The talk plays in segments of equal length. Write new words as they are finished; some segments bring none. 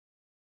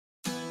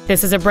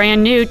This is a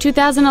brand new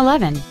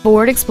 2011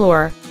 Ford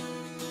Explorer.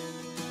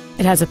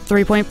 It has a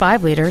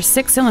 3.5-liter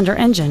 6-cylinder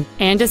engine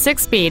and a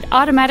 6-speed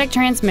automatic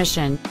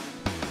transmission.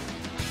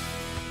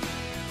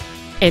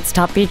 Its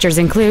top features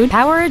include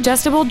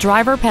power-adjustable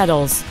driver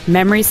pedals,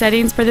 memory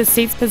settings for the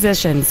seat's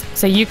positions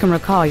so you can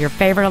recall your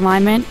favorite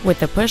alignment with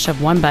the push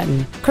of one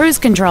button, cruise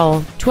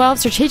control, 12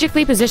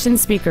 strategically positioned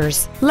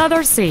speakers,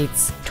 leather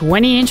seats,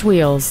 20-inch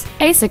wheels,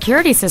 a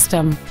security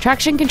system,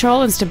 traction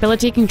control and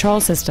stability control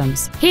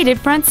systems, heated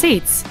front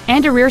seats,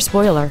 and a rear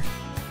spoiler.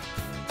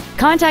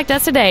 Contact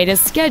us today to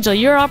schedule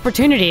your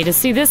opportunity to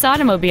see this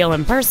automobile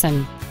in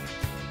person.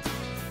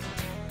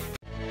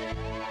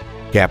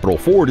 Capital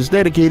Ford is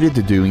dedicated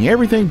to doing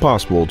everything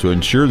possible to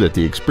ensure that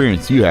the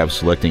experience you have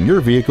selecting your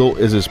vehicle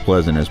is as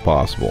pleasant as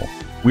possible.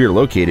 We are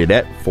located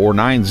at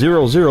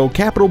 4900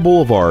 Capital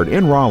Boulevard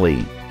in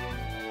Raleigh.